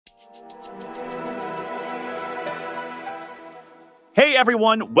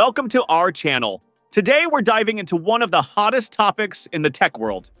everyone, welcome to our channel. Today we're diving into one of the hottest topics in the tech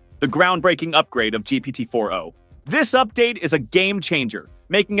world, the groundbreaking upgrade of GPT-4o. This update is a game changer,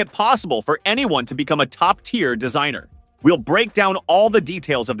 making it possible for anyone to become a top-tier designer. We'll break down all the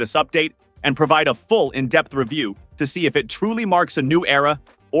details of this update and provide a full in-depth review to see if it truly marks a new era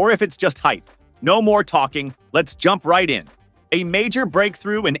or if it's just hype. No more talking, let's jump right in. A major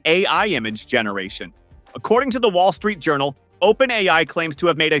breakthrough in AI image generation. According to the Wall Street Journal, OpenAI claims to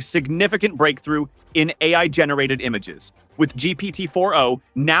have made a significant breakthrough in AI-generated images, with GPT-4o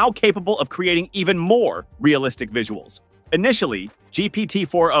now capable of creating even more realistic visuals. Initially,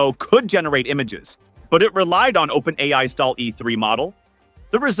 GPT-4o could generate images, but it relied on OpenAI's DALL-E 3 model.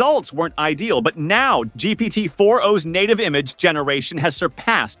 The results weren't ideal, but now GPT-4o's native image generation has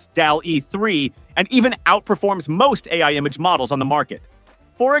surpassed DALL-E 3 and even outperforms most AI image models on the market.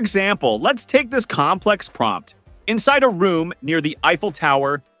 For example, let's take this complex prompt. Inside a room near the Eiffel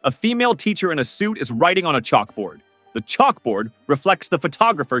Tower, a female teacher in a suit is writing on a chalkboard. The chalkboard reflects the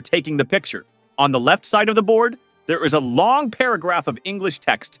photographer taking the picture. On the left side of the board, there is a long paragraph of English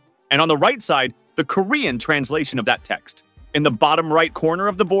text, and on the right side, the Korean translation of that text. In the bottom right corner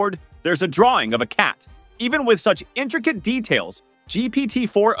of the board, there's a drawing of a cat. Even with such intricate details,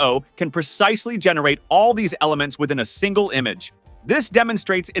 GPT-4o can precisely generate all these elements within a single image. This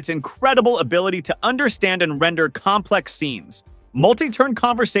demonstrates its incredible ability to understand and render complex scenes, multi-turn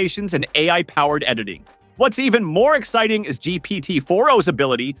conversations, and AI-powered editing. What's even more exciting is GPT-4o's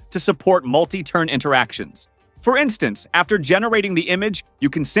ability to support multi-turn interactions. For instance, after generating the image, you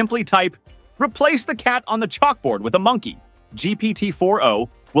can simply type, "Replace the cat on the chalkboard with a monkey." GPT-4o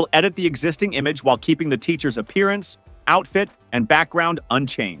will edit the existing image while keeping the teacher's appearance, outfit, and background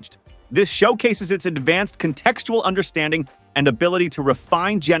unchanged. This showcases its advanced contextual understanding and ability to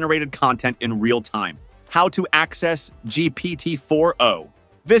refine generated content in real time. How to access GPT-4o.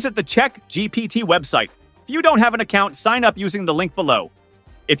 Visit the Check GPT website. If you don't have an account, sign up using the link below.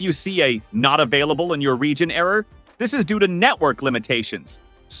 If you see a "not available in your region" error, this is due to network limitations.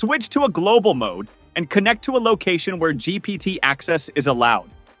 Switch to a global mode and connect to a location where GPT access is allowed,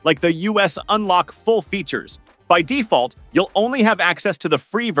 like the US Unlock full features. By default, you'll only have access to the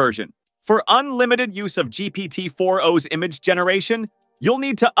free version. For unlimited use of GPT-4o's image generation, you'll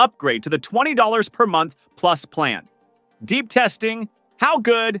need to upgrade to the $20 per month plus plan. Deep testing. How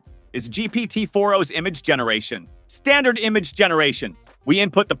good is GPT-4o's image generation? Standard image generation. We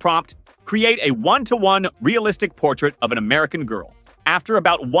input the prompt, create a one-to-one realistic portrait of an American girl. After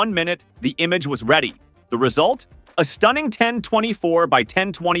about 1 minute, the image was ready. The result? A stunning 1024 by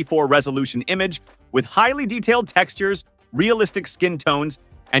 1024 resolution image with highly detailed textures, realistic skin tones,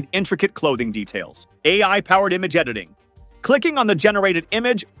 and intricate clothing details. AI-powered image editing. Clicking on the generated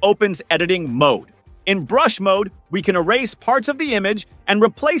image opens editing mode. In brush mode, we can erase parts of the image and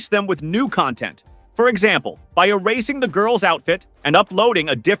replace them with new content. For example, by erasing the girl's outfit and uploading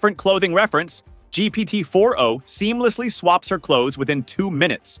a different clothing reference, GPT-4o seamlessly swaps her clothes within 2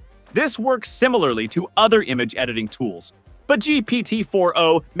 minutes. This works similarly to other image editing tools, but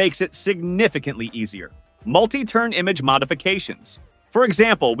GPT-4o makes it significantly easier. Multi-turn image modifications. For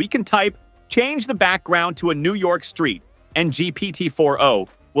example, we can type, "Change the background to a New York street," and GPT-4o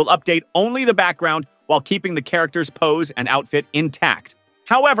will update only the background while keeping the character's pose and outfit intact.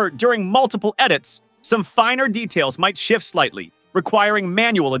 However, during multiple edits, some finer details might shift slightly, requiring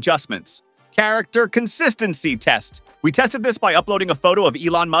manual adjustments. Character consistency test. We tested this by uploading a photo of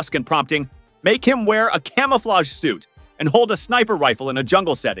Elon Musk and prompting, "Make him wear a camouflage suit and hold a sniper rifle in a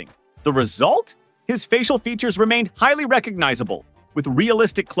jungle setting." The result? His facial features remained highly recognizable, with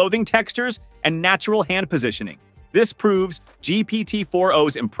realistic clothing textures and natural hand positioning. This proves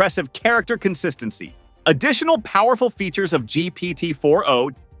GPT-4o's impressive character consistency. Additional powerful features of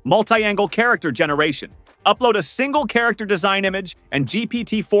GPT-4o: multi-angle character generation. Upload a single character design image, and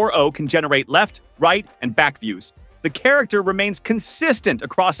GPT-4o can generate left, right, and back views. The character remains consistent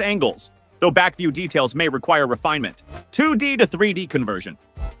across angles, though back view details may require refinement. 2D to 3D conversion.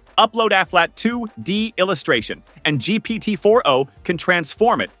 Upload a flat 2D illustration, and GPT-4o can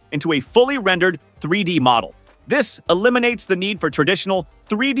transform it into a fully rendered 3D model. This eliminates the need for traditional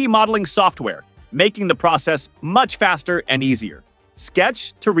 3D modeling software, making the process much faster and easier.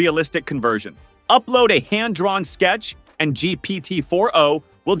 Sketch to realistic conversion. Upload a hand-drawn sketch, and GPT-4o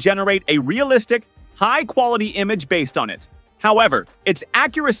will generate a realistic, high-quality image based on it. However, its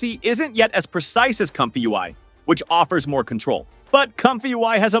accuracy isn't yet as precise as ComfyUI, which offers more control. But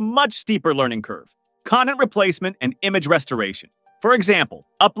ComfyUI has a much steeper learning curve. Content replacement and image restoration. For example,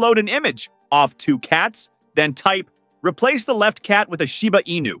 upload an image of 2 cats, then type, "Replace the left cat with a Shiba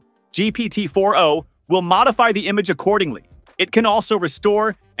Inu." GPT-4o will modify the image accordingly. It can also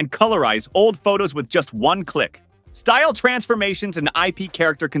restore and colorize old photos with just one click. Style transformations and IP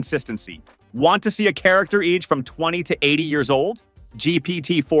character consistency. Want to see a character age from 20 to 80 years old?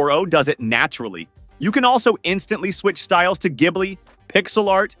 GPT-4o does it naturally. You can also instantly switch styles to Ghibli, pixel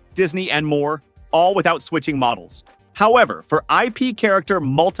art, Disney, and more, all without switching models. However, for IP character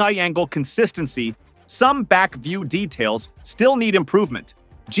multi-angle consistency, some back view details still need improvement.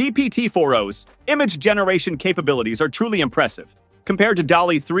 GPT-4o's image generation capabilities are truly impressive. Compared to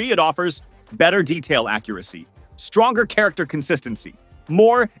DALL-E 3, it offers better detail accuracy, stronger character consistency,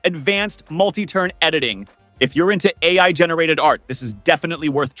 more advanced multi-turn editing. If you're into AI-generated art, this is definitely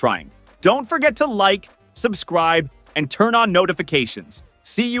worth trying. Don't forget to like, subscribe, and turn on notifications.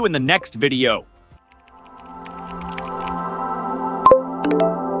 See you in the next video.